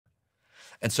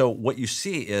And so what you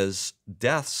see is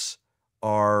deaths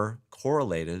are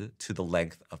correlated to the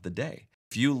length of the day.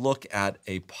 If you look at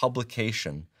a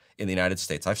publication in the United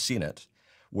States, I've seen it,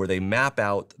 where they map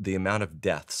out the amount of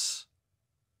deaths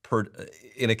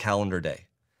in a calendar day: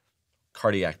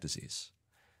 cardiac disease,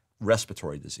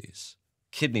 respiratory disease,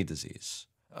 kidney disease,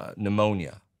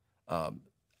 pneumonia,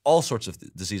 all sorts of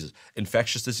diseases,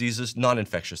 infectious diseases,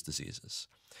 non-infectious diseases.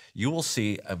 You will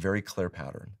see a very clear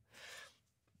pattern.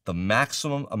 The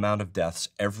maximum amount of deaths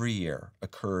every year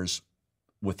occurs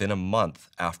within a month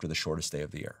after the shortest day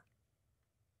of the year.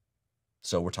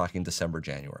 So we're talking December,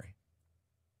 January.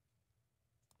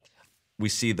 We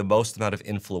see the most amount of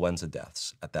influenza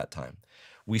deaths at that time.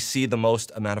 We see the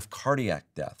most amount of cardiac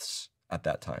deaths at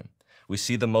that time. We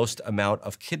see the most amount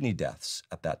of kidney deaths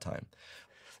at that time.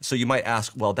 So you might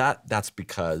ask, well, that's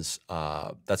because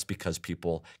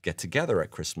people get together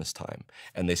at Christmas time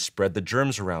and they spread the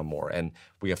germs around more, and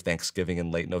we have Thanksgiving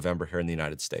in late November here in the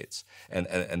United States,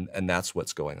 and that's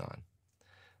what's going on.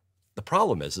 The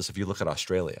problem is if you look at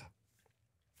Australia,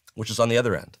 which is on the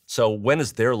other end. So when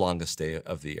is their longest day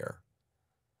of the year?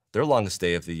 Their longest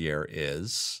day of the year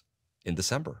is in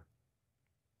December,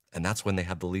 and that's when they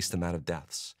have the least amount of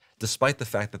deaths, despite the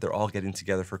fact that they're all getting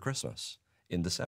together for Christmas in December.